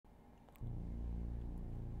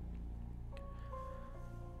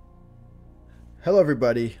Hello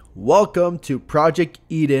everybody, welcome to Project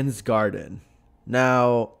Eden's Garden.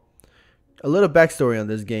 Now, a little backstory on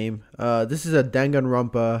this game. This is a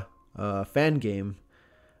Danganronpa fan game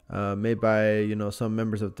made by, some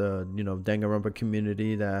members of the, Danganronpa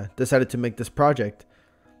community that decided to make this project.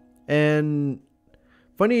 And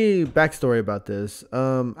funny backstory about this,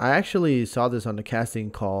 I actually saw this on the casting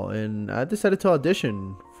call and I decided to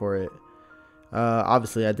audition for it.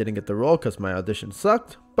 Obviously I didn't get the role because my audition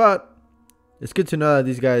sucked, but it's good to know that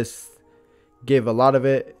these guys gave a lot of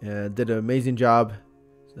it and did an amazing job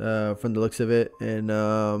from the looks of it. And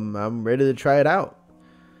I'm ready to try it out.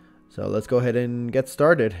 So let's go ahead and get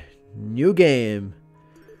started. New game.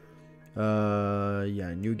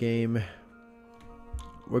 New game.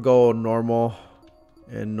 We'll go normal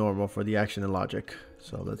and normal for the action and logic.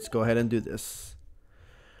 So let's go ahead and do this.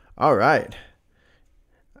 All right.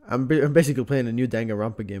 I'm basically playing a new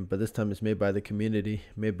Danganronpa game, but this time it's made by the community,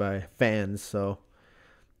 made by fans, so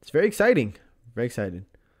it's very exciting. Very exciting.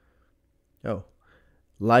 Oh,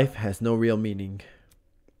 life has no real meaning.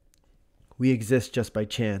 We exist just by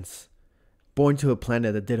chance, born to a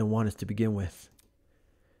planet that didn't want us to begin with.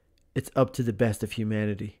 It's up to the best of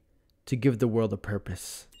humanity to give the world a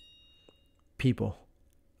purpose. People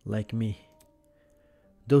like me,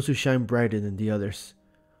 those who shine brighter than the others,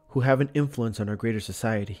 who have an influence on our greater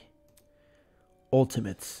society.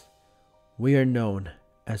 Ultimates. We are known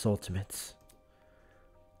as Ultimates.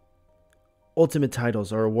 Ultimate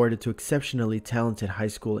titles are awarded to exceptionally talented high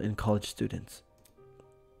school and college students.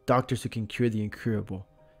 Doctors who can cure the incurable.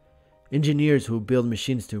 Engineers who build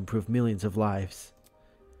machines to improve millions of lives.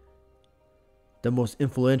 The most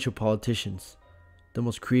influential politicians. The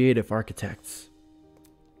most creative architects.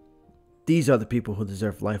 These are the people who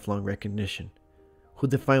deserve lifelong recognition, who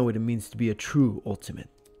define what it means to be a true ultimate.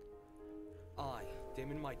 I,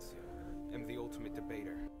 Danganronpa, am the ultimate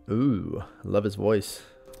debater. Ooh, I love his voice.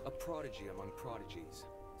 A prodigy among prodigies.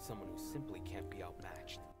 Someone who simply can't be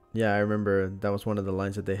outmatched. Yeah, I remember that was one of the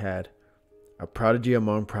lines that they had. A prodigy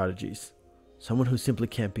among prodigies. Someone who simply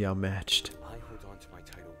can't be outmatched. I hold on to my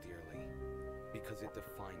title dearly because it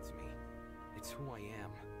defines me. It's who I am.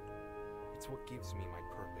 It's what gives me my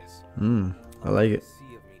purpose. I like it.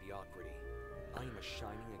 Sea of mediocrity. I am a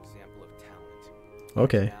shining example of talent.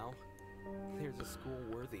 Okay. Now, there's a school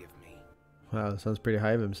worthy of me. Wow, sounds pretty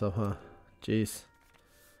high of himself, huh? Jeez.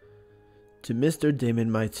 To Mr.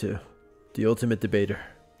 Danganronpa, the ultimate debater.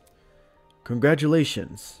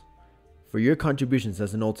 Congratulations. For your contributions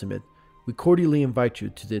as an ultimate, we cordially invite you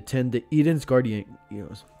to attend the Eden's Guardian.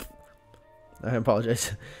 I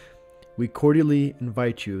apologize. We cordially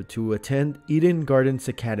invite you to attend Eden Gardens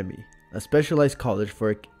Academy, a specialized college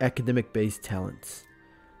for academic-based talents.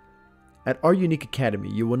 At our unique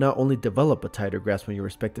academy, you will not only develop a tighter grasp on your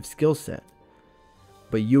respective skill set,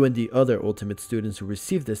 but you and the other ultimate students who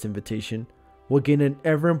receive this invitation will gain an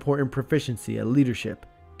ever-important proficiency at leadership,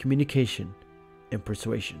 communication, and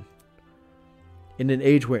persuasion. In an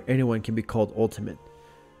age where anyone can be called ultimate,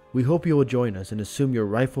 we hope you will join us and assume your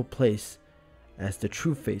rightful place as the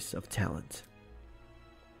true face of talent.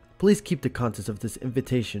 Please keep the contents of this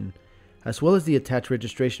invitation as well as the attached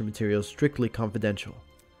registration materials strictly confidential.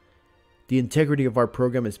 The integrity of our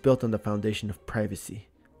program is built on the foundation of privacy.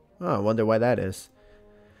 Oh, I wonder why that is.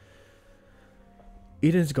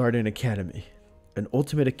 Eden's Garden Academy, an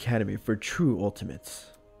ultimate academy for true ultimates.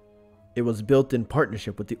 It was built in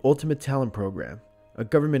partnership with the Ultimate Talent Program, a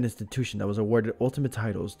government institution that was awarded ultimate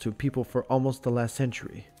titles to people for almost the last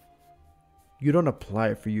century. You don't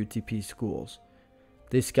apply for UTP schools.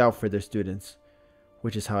 They scout for their students,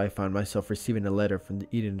 which is how I found myself receiving a letter from the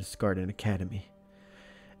Eden's Garden Academy.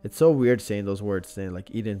 It's so weird saying those words, saying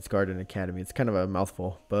like Eden's Garden Academy. It's kind of a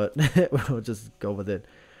mouthful, but we'll just go with it.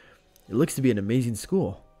 It looks to be an amazing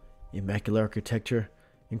school. Immaculate architecture,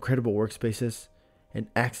 incredible workspaces, and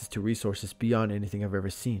access to resources beyond anything I've ever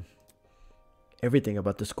seen. Everything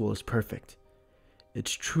about the school is perfect.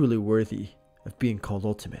 It's truly worthy of being called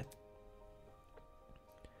ultimate.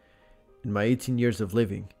 In my 18 years of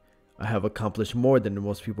living, I have accomplished more than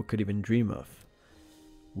most people could even dream of.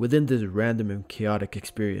 Within this random and chaotic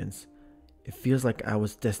experience, it feels like I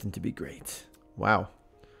was destined to be great. Wow.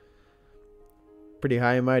 Pretty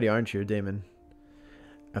high and mighty, aren't you, Damon?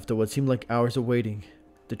 After what seemed like hours of waiting,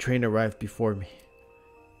 the train arrived before me.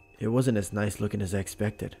 It wasn't as nice looking as I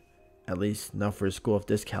expected, at least not for a school of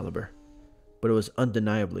this caliber, but it was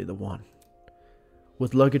undeniably the one.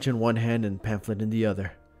 With luggage in one hand and pamphlet in the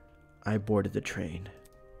other, I boarded the train.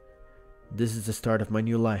 This is the start of my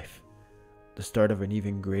new life, the start of an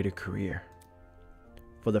even greater career.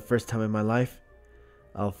 For the first time in my life,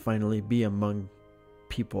 I'll finally be among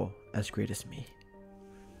people as great as me.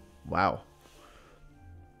 Wow.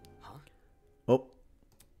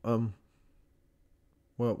 What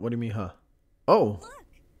do you mean, huh? Oh. Look,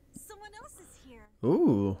 someone else is here.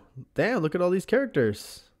 Ooh. Damn, look at all these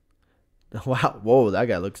characters. Wow. Whoa, that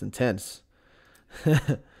guy looks intense.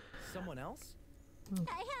 Someone else? Hey,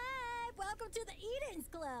 hey! Welcome to the Eden's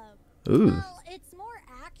Club. Ooh. Well, it's more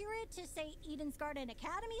accurate to say Eden's Garden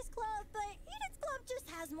Academy's Club, but Eden's Club just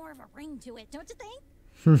has more of a ring to it, don't you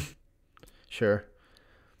think? Sure.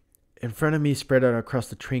 In front of me, spread out across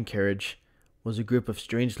the train carriage, was a group of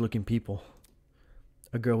strange-looking people.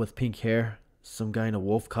 A girl with pink hair, some guy in a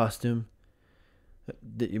wolf costume.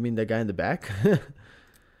 You mean that guy in the back?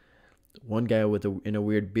 One guy in a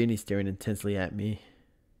weird beanie staring intensely at me.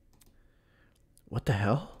 What the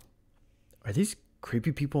hell? Are these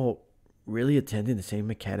creepy people really attending the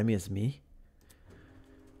same academy as me?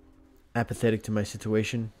 Apathetic to my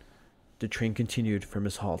situation, the train continued from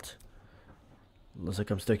its halt. Looks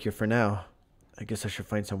like I'm stuck here for now. I guess I should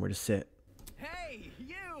find somewhere to sit. Hey,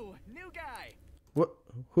 you! New guy! What?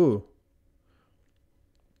 Who?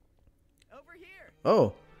 Over here!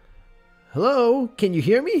 Oh. Hello? Can you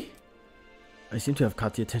hear me? I seem to have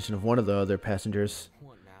caught the attention of one of the other passengers.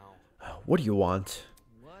 What now? What do you want?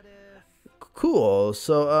 What if... Cool.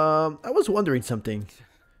 So, I was wondering something.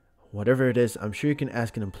 Whatever it is, I'm sure you can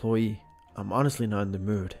ask an employee. I'm honestly not in the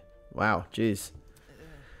mood. Wow, jeez.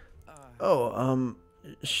 Oh,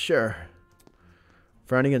 sure.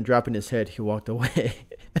 Frowning and dropping his head, he walked away.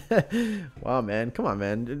 Wow, man. Come on,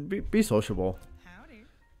 man. Be sociable. Howdy.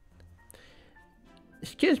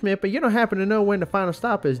 Excuse me, but you don't happen to know when the final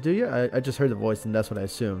stop is, do you? I just heard the voice, and that's what I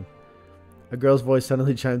assumed. A girl's voice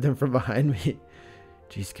suddenly chimed in from behind me.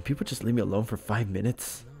 Jeez, can people just leave me alone for 5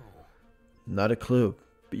 minutes? No. Not a clue,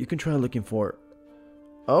 but you can try looking for...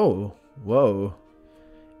 Oh, whoa.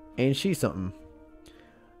 Ain't she something?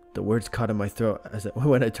 The words caught in my throat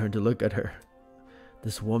when I turned to look at her.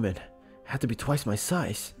 This woman had to be twice my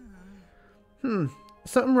size.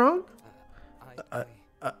 Something wrong?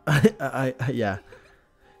 Yeah.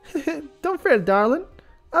 Don't fret, darling.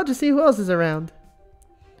 I'll just see who else is around.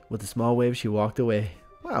 With a small wave, she walked away.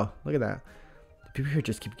 Wow, look at that. The people here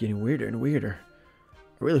just keep getting weirder and weirder.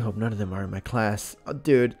 I really hope none of them are in my class. Oh,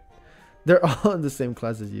 dude, they're all in the same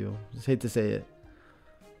class as you. Just hate to say it.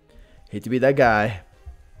 Hate to be that guy.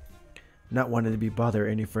 Not wanting to be bothered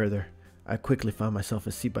any further, I quickly found myself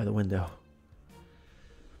a seat by the window.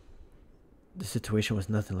 The situation was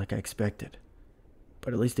nothing like I expected,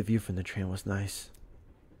 but at least the view from the train was nice.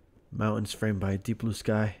 Mountains framed by a deep blue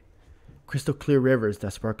sky, crystal clear rivers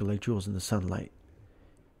that sparkled like jewels in the sunlight.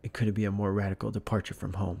 It couldn't be a more radical departure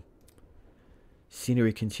from home.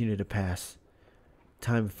 Scenery continued to pass,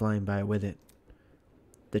 time flying by with it.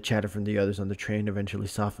 The chatter from the others on the train eventually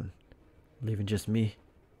softened, leaving just me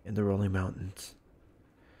in the rolling mountains.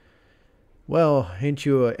 Well, ain't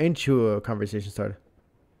you a conversation starter?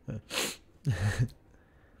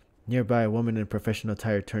 Nearby, a woman in professional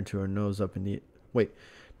attire turned her nose up in the... Wait.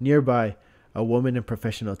 Nearby, a woman in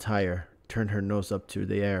professional attire turned her nose up to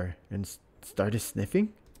the air and started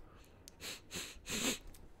sniffing?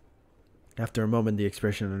 After a moment, the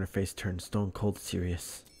expression on her face turned stone cold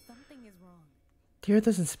serious. Something is wrong. The air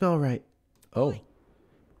doesn't smell right. Oh.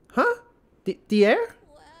 Huh? The air?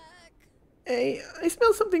 Whack. Hey, I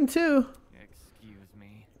smell something too. Excuse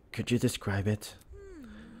me. Could you describe it?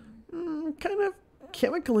 Kind of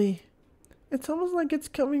chemically. It's almost like it's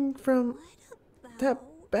coming from What that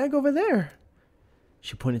about... bag over there.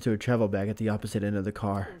 She pointed to her travel bag at the opposite end of the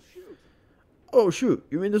car. Oh, shoot.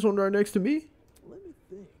 You mean this one right next to me? Let me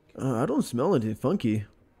think. I don't smell anything funky.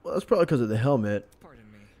 Well, that's probably because of the helmet. Pardon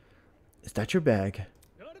me. Is that your bag?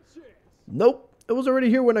 Not a chance. Nope. It was already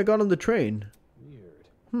here when I got on the train.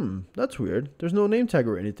 Weird. That's weird. There's no name tag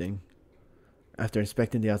or anything. After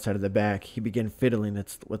inspecting the outside of the bag, he began fiddling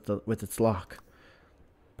with its lock.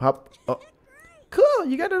 Pop. Oh. Cool,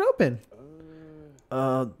 you got it open.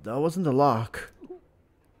 That wasn't the lock.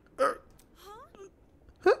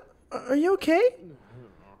 Huh? Are you okay?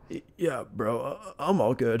 Yeah, bro. I'm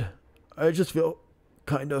all good. I just feel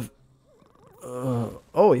kind of...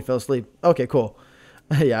 Oh, he fell asleep. Okay, cool.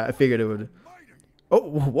 Yeah, I figured it would... Oh,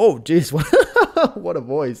 whoa, jeez. What a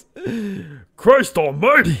voice. Christ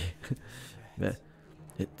almighty. Man,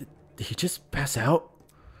 did he just pass out?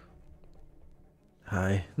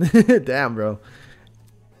 Hi. Damn, bro.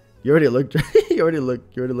 You already looked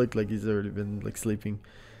like he's already been like sleeping.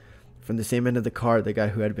 From the same end of the car, the guy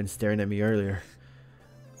who had been staring at me earlier.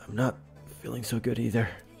 I'm not feeling so good either.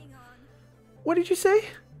 Hang on. What did you say?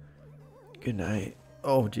 Good night.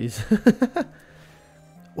 Oh, jeez.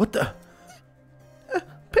 What the?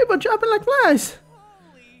 People dropping like flies.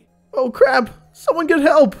 Holy... Oh, crap. Someone get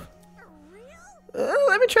help. For real?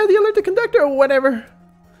 Let me try the alert the conductor or whatever.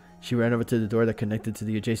 She ran over to the door that connected to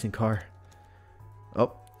the adjacent car.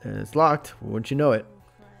 Oh, and it's locked. Wouldn't you know it?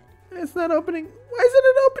 It's not opening. Why isn't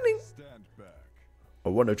it opening? Stand back. I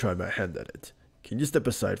want to try my hand at it. Can you step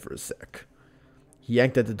aside for a sec? He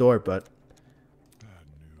yanked at the door, but... Bad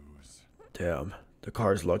news. Damn, the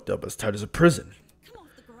car is locked up as tight as a prison. Come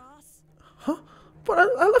off the grass. Huh? But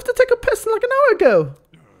I left to take a piss like an hour ago.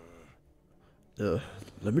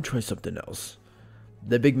 Let me try something else.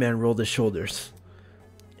 The big man rolled his shoulders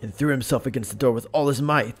and threw himself against the door with all his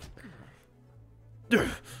might.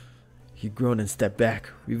 He groaned and stepped back,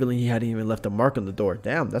 revealing he hadn't even left a mark on the door.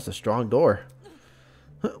 Damn, that's a strong door.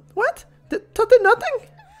 What? Did nothing?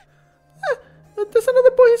 There's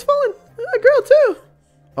another boy who's fallen. A girl too.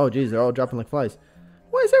 Oh jeez, they're all dropping like flies.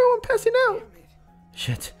 Why is everyone passing out?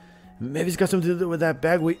 Shit. Maybe it's got something to do with that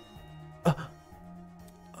bag we...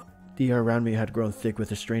 The air around me had grown thick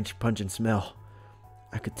with a strange pungent smell.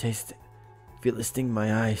 I could taste it. Feel it sting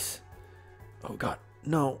my eyes. Oh god,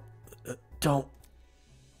 no. Don't.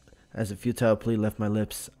 As a futile plea left my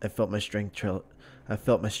lips, I felt my strength trail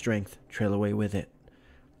away with it.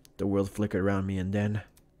 The world flickered around me, and then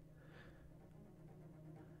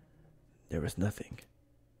there was nothing.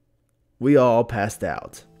 We all passed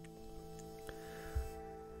out.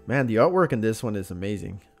 Man, the artwork in this one is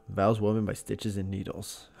amazing. Vows woven by stitches and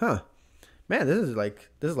needles. Huh. Man, this is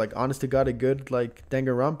like honest to God a good like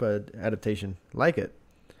Danganronpa adaptation. Like it.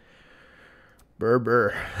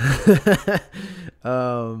 Burr.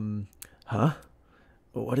 Huh?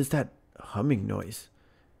 What is that humming noise?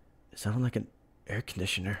 It sounded like an air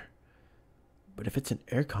conditioner. But if it's an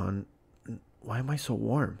aircon, why am I so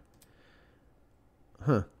warm?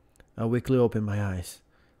 Huh. I weakly opened my eyes.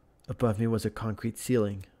 Above me was a concrete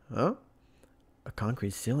ceiling. Huh? A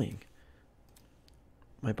concrete ceiling.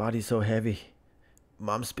 My body's so heavy.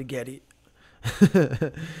 Mom spaghetti.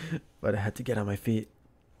 But I had to get on my feet.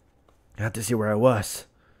 I had to see where I was.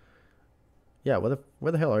 Yeah,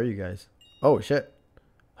 where the hell are you guys? Oh, shit.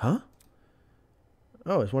 Huh?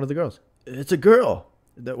 Oh, it's one of the girls. It's a girl.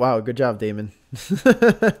 Wow, good job, Damon.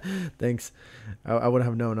 Thanks. I wouldn't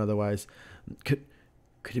have known otherwise. Could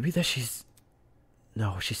it be that she's...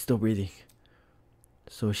 No, she's still breathing.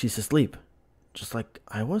 So she's asleep. Just like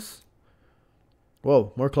I was?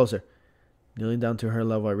 Whoa, more closer. Kneeling down to her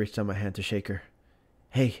level, I reached out my hand to shake her.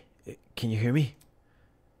 Hey, can you hear me?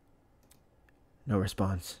 No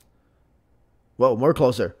response. Whoa, more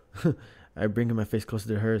closer. I bring my face closer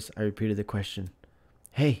to hers. I repeated the question.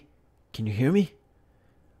 Hey, can you hear me?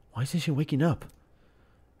 Why isn't she waking up?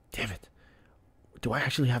 Damn it. Do I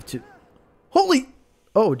actually have to... Holy...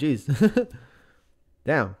 Oh, jeez.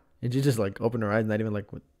 Damn. And she just like opened her eyes, not even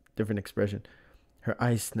like with different expression. Her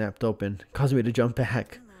eyes snapped open, causing me to jump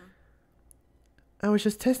back. I was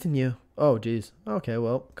just testing you. Oh, jeez. Okay,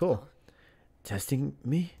 well, cool. Testing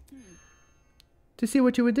me? To see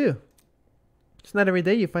what you would do. It's not every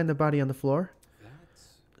day you find the body on the floor.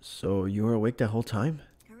 So you were awake that whole time?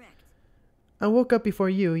 Correct. I woke up before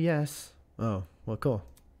you, yes. Oh, well, cool.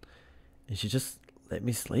 And she just let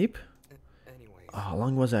me sleep? Anyways. How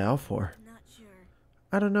long was I out for? Not sure.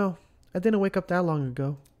 I don't know. I didn't wake up that long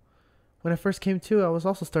ago. When I first came to, I was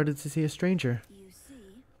also started to see a stranger. You see?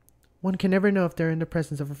 One can never know if they're in the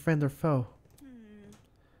presence of a friend or foe.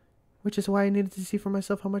 Which is why I needed to see for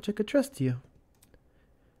myself how much I could trust you.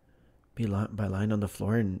 By lying on the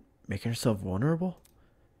floor and making herself vulnerable?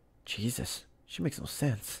 Jesus, she makes no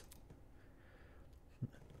sense.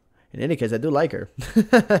 In any case, I do like her.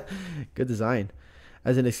 Good design.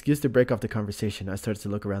 As an excuse to break off the conversation, I started to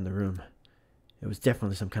look around the room. It was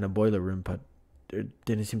definitely some kind of boiler room, but there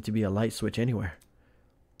didn't seem to be a light switch anywhere.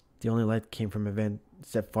 The only light came from a vent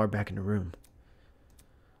set far back in the room.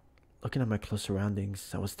 Looking at my close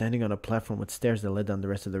surroundings, I was standing on a platform with stairs that led down the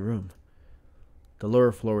rest of the room. The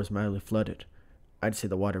lower floor was mildly flooded. I'd say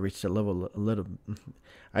the water reached a little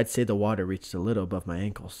above my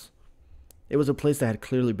ankles. It was a place that had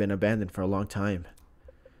clearly been abandoned for a long time.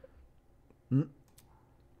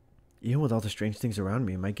 Even with all the strange things around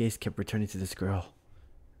me, my gaze kept returning to this girl.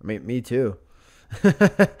 I mean, me too.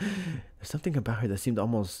 There's something about her that seemed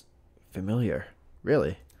almost familiar.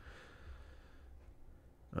 Really?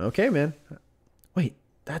 Okay, man. Wait,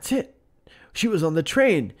 that's it. She was on the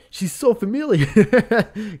train. She's so familiar.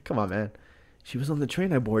 Come on, man. She was on the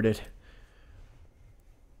train I boarded.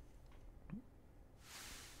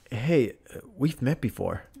 Hey, we've met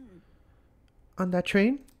before. On that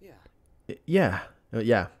train? Yeah.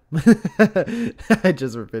 Yeah. I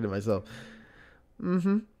just repeated myself.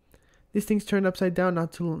 These things turned upside down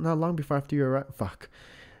not long before after you arrived. Fuck.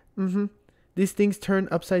 These things turned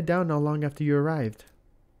upside down not long after you arrived.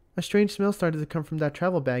 A strange smell started to come from that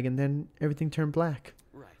travel bag, and then everything turned black.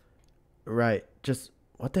 Right. Right. Just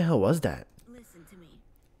what the hell was that? Listen to me.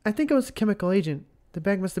 I think it was a chemical agent. The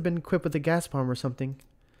bag must have been equipped with a gas bomb or something.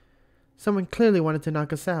 Someone clearly wanted to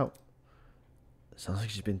knock us out. Sounds like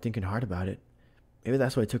she's been thinking hard about it. Maybe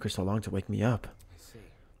that's why it took her so long to wake me up. I see.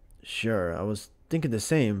 Sure, I was thinking the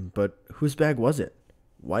same, but whose bag was it?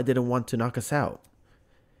 Why did it want to knock us out?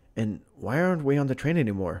 And why aren't we on the train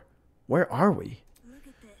anymore? Where are we? Look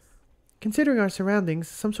at this. Considering our surroundings,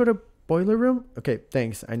 some sort of boiler room? Okay,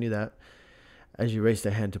 thanks, I knew that. As you raised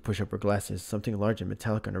a hand to push up her glasses, something large and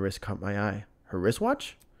metallic on her wrist caught my eye. Her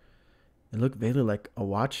wristwatch? It looked vaguely like a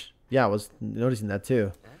watch. Yeah, I was noticing that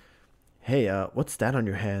too. Hey, what's that on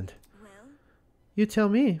your hand? Well, You tell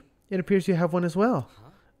me. It appears you have one as well.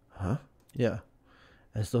 Huh? Huh? Yeah.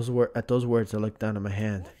 At those words, I looked down at my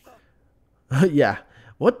hand. Yeah.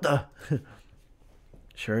 What the?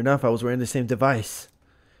 Sure enough, I was wearing the same device.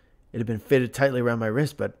 It had been fitted tightly around my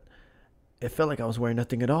wrist, but it felt like I was wearing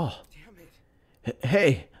nothing at all. Damn it.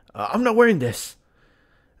 Hey, I'm not wearing this.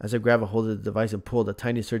 As I grabbed a hold of the device and pulled, a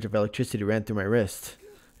tiny surge of electricity ran through my wrist.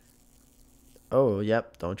 Oh,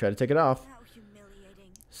 yep. Don't try to take it off. how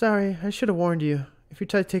humiliating. Sorry, I should have warned you. If you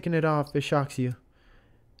try taking it off, it shocks you.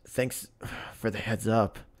 Thanks for the heads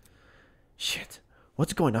up. Shit,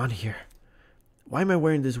 what's going on here? Why am I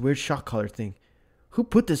wearing this weird shock collar thing? Who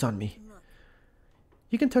put this on me? Look,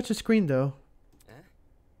 You can touch the screen though.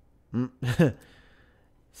 Eh?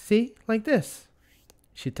 See? Like this.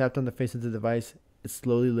 She tapped on the face of the device. It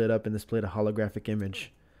slowly lit up and displayed a holographic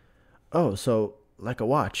image. Oh, so like a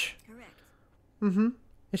watch. correct. Mm-hmm.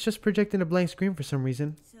 It's just projecting a blank screen for some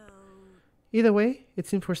reason. So, Either way, it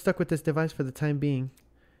seems we're stuck with this device for the time being.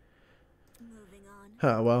 moving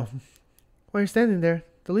on. Well, while you're standing there,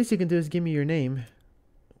 the least you can do is give me your name.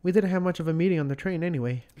 We didn't have much of a meeting on the train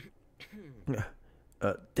anyway.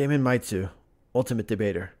 Damon Maitsu, Ultimate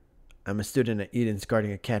Debater. I'm a student at Eden's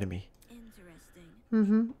Guarding Academy.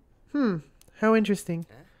 Interesting. How interesting.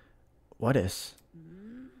 Eh? What is?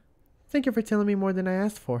 Mm, Thank you for telling me more than I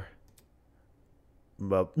asked for.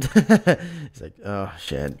 Well, it's like, oh,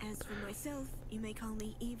 shit. As for myself, you may call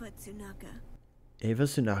me Eva Tsunaka. Ava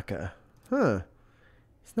Sunaka. Huh.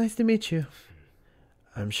 It's nice to meet you.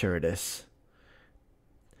 I'm sure it is.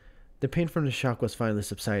 The pain from the shock was finally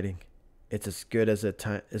subsiding. It's as good as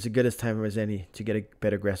time as any to get a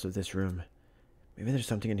better grasp of this room. Maybe there's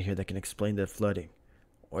something in here that can explain the flooding.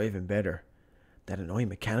 Or even better, that annoying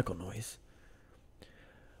mechanical noise.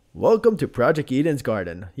 Welcome to Project Eden's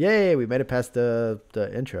Garden. Yay, we made it past the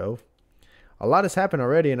intro. A lot has happened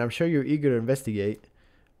already, and I'm sure you're eager to investigate.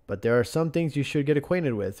 But there are some things you should get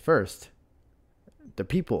acquainted with first. The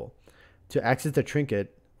people. To access the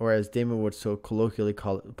trinket, or as Damon would so colloquially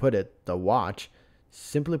put it, the watch,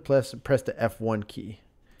 simply press the F1 key.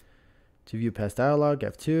 To view past dialogue,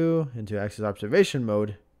 F2. And to access observation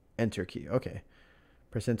mode, Enter key. Okay.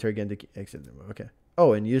 Press Enter again to exit the room. Okay.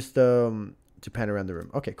 Oh, and use the to pan around the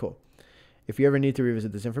room. Okay, cool. If you ever need to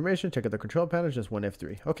revisit this information, check out the control panel. Just one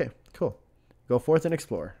F3. Okay, cool. Go forth and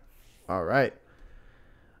explore. All right.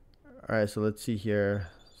 All right. So let's see here.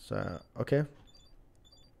 So okay.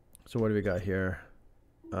 So what do we got here?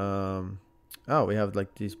 Oh, we have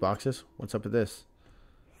like these boxes. What's up with this?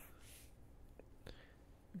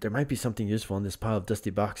 There might be something useful in this pile of dusty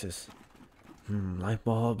boxes. Light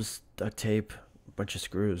bulbs, duct tape, a bunch of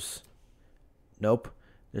screws. Nope.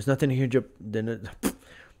 There's nothing in here.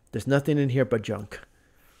 There's nothing in here but junk.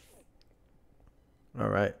 All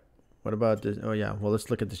right. What about this? Oh yeah. Well, let's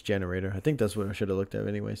look at this generator. I think that's what I should have looked at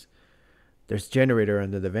anyways. There's a generator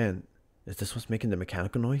under the vent. Is this what's making the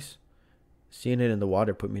mechanical noise? Seeing it in the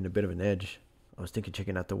water put me in a bit of an edge. I was thinking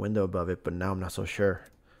checking out the window above it, but now I'm not so sure.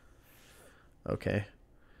 Okay.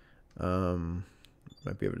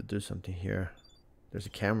 Might be able to do something here. There's a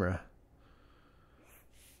camera.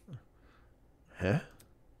 Huh?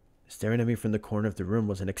 Staring at me from the corner of the room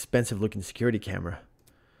was an expensive-looking security camera.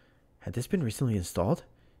 Had this been recently installed?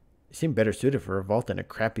 It seemed better suited for a vault than a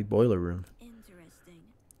crappy boiler room. Interesting.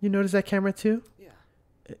 You notice that camera too?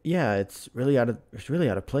 Yeah. Yeah, it's really out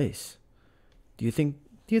of place. Do you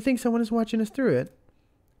think someone is watching us through it?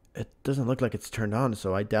 It doesn't look like it's turned on,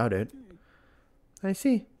 so I doubt it. I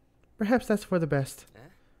see. Perhaps that's for the best. Eh?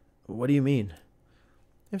 What do you mean?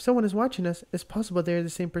 If someone is watching us, it's possible they are the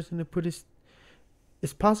same person who put his.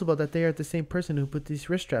 It's possible that they are the same person who put these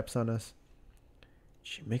wrist straps on us.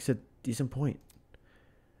 She makes a decent point.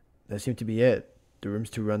 That seemed to be it. The room's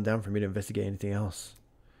too run down for me to investigate anything else.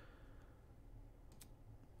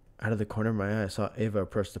 Out of the corner of my eye, I saw Ava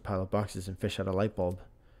approach the pile of boxes and fish out a light bulb.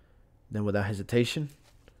 Then, without hesitation,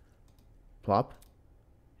 plop,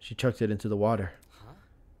 she chucked it into the water. Huh?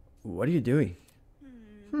 What are you doing?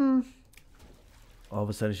 All of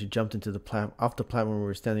a sudden, she jumped into off the platform we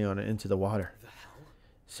were standing on and into the water. The hell?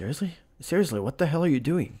 Seriously? Seriously, what the hell are you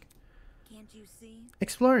doing? Can't you see?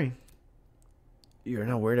 Exploring. You're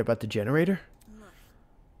not worried about the generator? Look.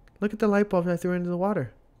 Look at the light bulb I threw into the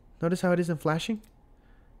water. Notice how it isn't flashing?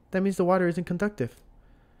 That means the water isn't conductive.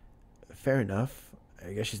 Fair enough.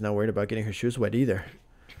 I guess she's not worried about getting her shoes wet either.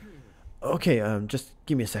 Okay, just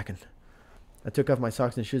give me a second. I took off my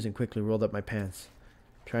socks and shoes and quickly rolled up my pants.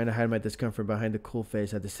 Trying to hide my discomfort behind the cool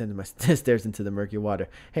face, I descended my stairs into the murky water.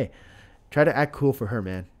 Hey, try to act cool for her,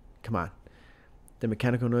 man. Come on. The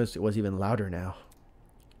mechanical noise was even louder now.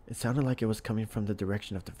 It sounded like it was coming from the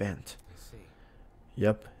direction of the vent. I see.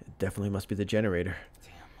 Yep, it definitely must be the generator.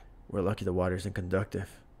 Damn. We're lucky the water isn't conductive.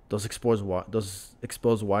 Those exposed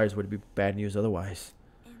wires would be bad news otherwise.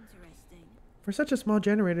 Interesting. For such a small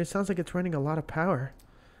generator, it sounds like it's running a lot of power.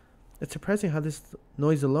 It's surprising how this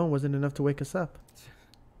noise alone wasn't enough to wake us up.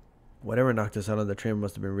 Whatever knocked us out on the train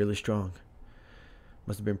must have been really strong.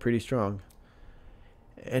 Must have been pretty strong.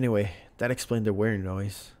 Anyway, that explained the whirring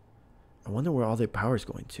noise. I wonder where all the power is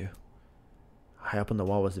going to. High up on the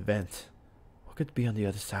wall was a vent. What could be on the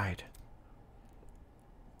other side?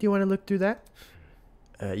 Do you want to look through that?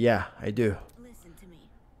 Yeah, I do. Listen to me.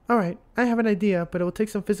 Alright, I have an idea, but it will take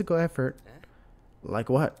some physical effort. Like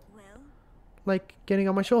what? Well, Like getting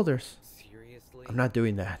on my shoulders. Seriously? I'm not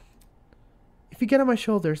doing that. If you get on my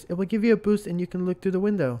shoulders, it will give you a boost and you can look through the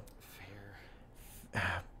window.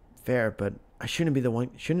 Fair. Fair, but shouldn't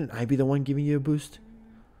I be the one giving you a boost?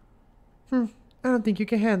 I don't think you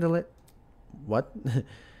can handle it. What?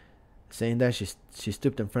 Saying that, she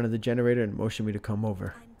stooped in front of the generator and motioned me to come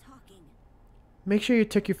over. I'm talking. Make sure you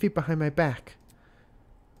tuck your feet behind my back.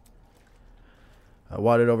 I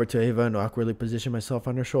waddled over to Ava and awkwardly positioned myself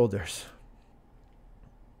on her shoulders.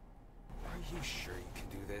 Are you sure you can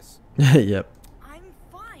do this? Yep. I'm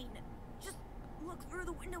fine. Just look through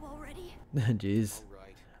the window already. Jeez.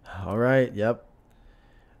 Alright. Alright, yep.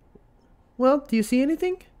 Well, do you see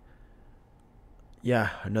anything? Yeah,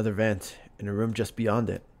 another vent, in a room just beyond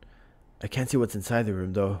it. I can't see what's inside the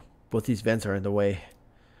room, though. Both these vents are in the way.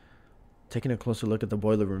 Taking a closer look at the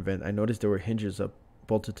boiler room vent, I noticed there were hinges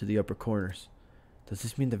bolted to the upper corners. Does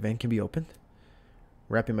this mean the vent can be opened?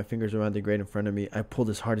 Wrapping my fingers around the grate in front of me, I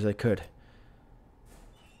pulled as hard as I could.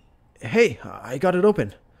 Hey, I got it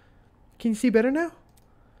open. Can you see better now?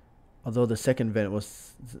 Although the second vent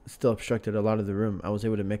was still obstructed a lot of the room, I was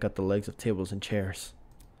able to make out the legs of tables and chairs.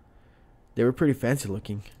 They were pretty fancy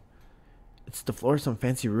looking. It's the floor of some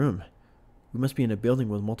fancy room. We must be in a building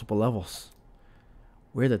with multiple levels.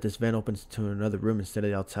 Weird that this vent opens to another room instead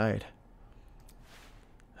of the outside.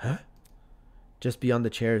 Huh? Just beyond the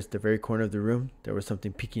chairs, the very corner of the room, there was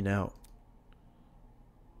something peeking out.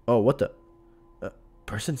 Oh, what the?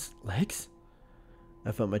 Person's legs?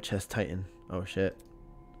 I felt my chest tighten. Oh shit.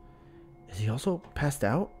 Is he also passed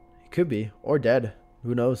out? He could be. Or dead.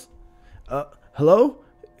 Who knows? Hello?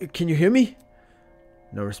 Can you hear me?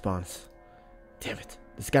 No response. Damn it.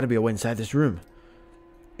 There's gotta be a way inside this room.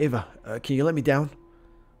 Ava, can you let me down?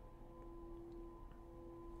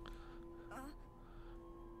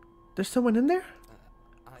 There's someone in there?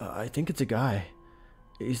 I think it's a guy.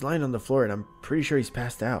 He's lying on the floor and I'm pretty sure he's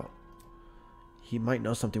passed out. He might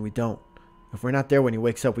know something we don't. If we're not there when he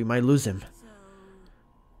wakes up, we might lose him. So,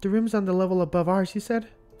 The room's on the level above ours, you said?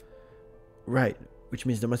 Right, which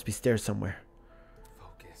means there must be stairs somewhere.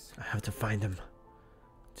 Focus. I have to find them.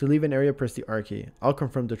 To leave an area, press the R key. I'll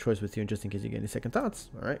confirm the choice with you just in case you get any second thoughts.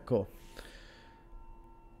 Alright, cool.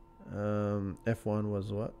 F1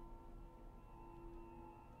 was what?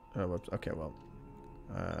 Oh, whoops. Okay, well.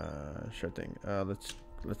 Sure thing.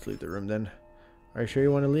 Let's leave the room then. Are you sure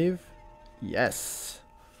you want to leave? Yes.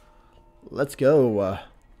 Let's go.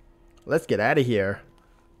 Let's get out of here.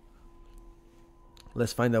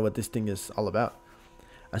 Let's find out what this thing is all about.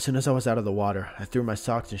 As soon as I was out of the water, I threw my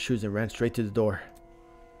socks and shoes and ran straight to the door.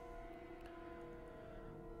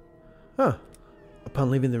 Huh. Upon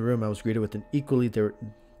leaving the room, I was greeted with an equally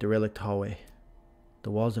derelict hallway.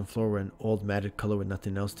 The walls and floor were an old matted color with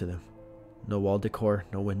nothing else to them. No wall decor,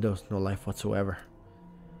 no windows, no life whatsoever.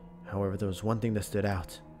 However, there was one thing that stood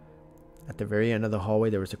out. At the very end of the hallway,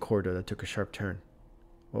 there was a corridor that took a sharp turn.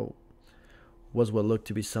 Whoa. Was what looked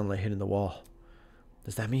to be sunlight hitting the wall.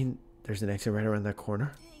 Does that mean there's an exit right around that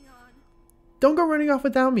corner? hang on. Don't go running off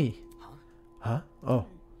without me! Huh? Oh.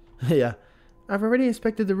 Yeah. I've already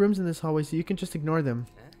inspected the rooms in this hallway, so you can just ignore them.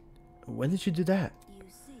 When did you do that? You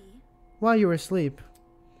see? While you were asleep.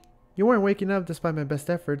 You weren't waking up despite my best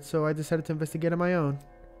efforts, so I decided to investigate on my own.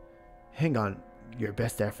 Hang on. Your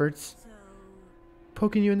best efforts? So,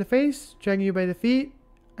 Poking you in the face? Dragging you by the feet?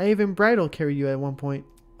 I even bridal carried you at one point.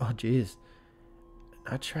 Oh, jeez.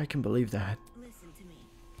 Not sure I can believe that. Listen to me.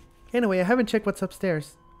 Anyway, I haven't checked what's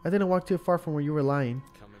upstairs. I didn't walk too far from where you were lying.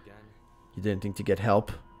 Come again? You didn't think to get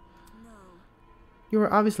help? No. You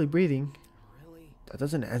were obviously breathing. Really? That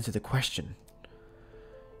doesn't answer the question.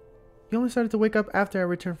 You only started to wake up after I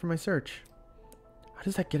returned from my search. How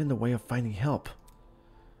does that get in the way of finding help?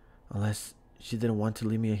 Unless she didn't want to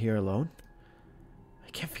leave me here alone? I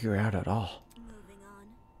can't figure it out at all. Moving on.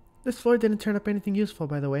 This floor didn't turn up anything useful,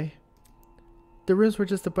 by the way. The rooms were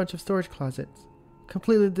just a bunch of storage closets.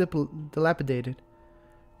 Completely dilapidated.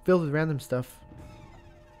 Filled with random stuff.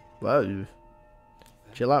 Wow.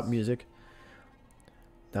 Chill out, music.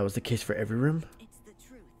 That was the case for every room? It's the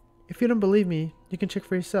truth. If you don't believe me, you can check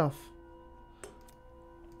for yourself.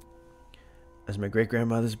 As my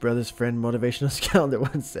great-grandmother's brother's friend motivational calendar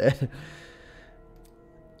once said,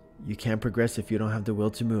 you can't progress if you don't have the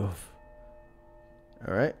will to move.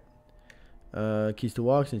 Alright. Keys to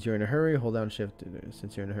walk. Since you're in a hurry, hold down shift.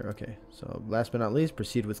 Since you're in a hurry. Okay. So last but not least,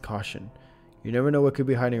 proceed with caution. You never know what could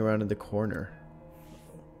be hiding around in the corner.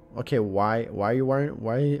 Okay, why are you warning?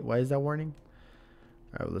 Why is that warning?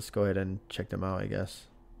 Alright, well, let's go ahead and check them out, I guess.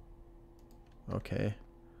 Okay.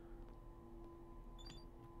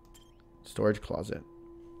 Storage closet.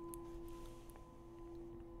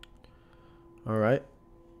 Alright.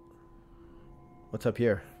 What's up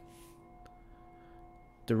here?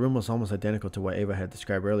 The room was almost identical to what Ava had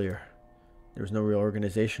described earlier. There was no real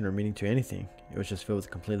organization or meaning to anything. It was just filled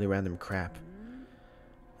with completely random crap.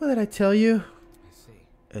 What did I tell you? I see.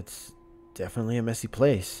 It's definitely a messy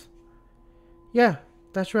place. Yeah,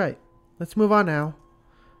 that's right. Let's move on now.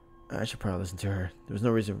 I should probably listen to her. There was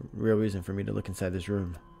no real reason for me to look inside this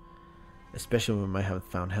room. Especially when I haven't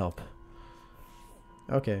found help.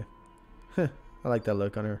 Okay. I like that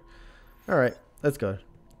look on her. Alright, let's go.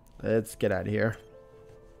 Let's get out of here.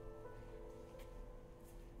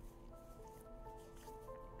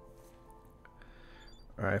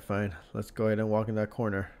 Alright, fine. Let's go ahead and walk in that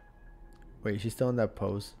corner. Wait, she's still in that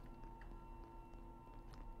pose?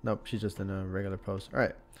 Nope, she's just in a regular pose.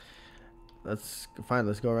 Alright. Let's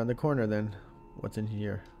go around the corner then. What's in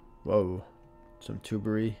here? Whoa. Some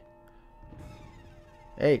tubery.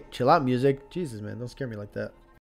 Hey, chill out, music. Jesus, man, don't scare me like that.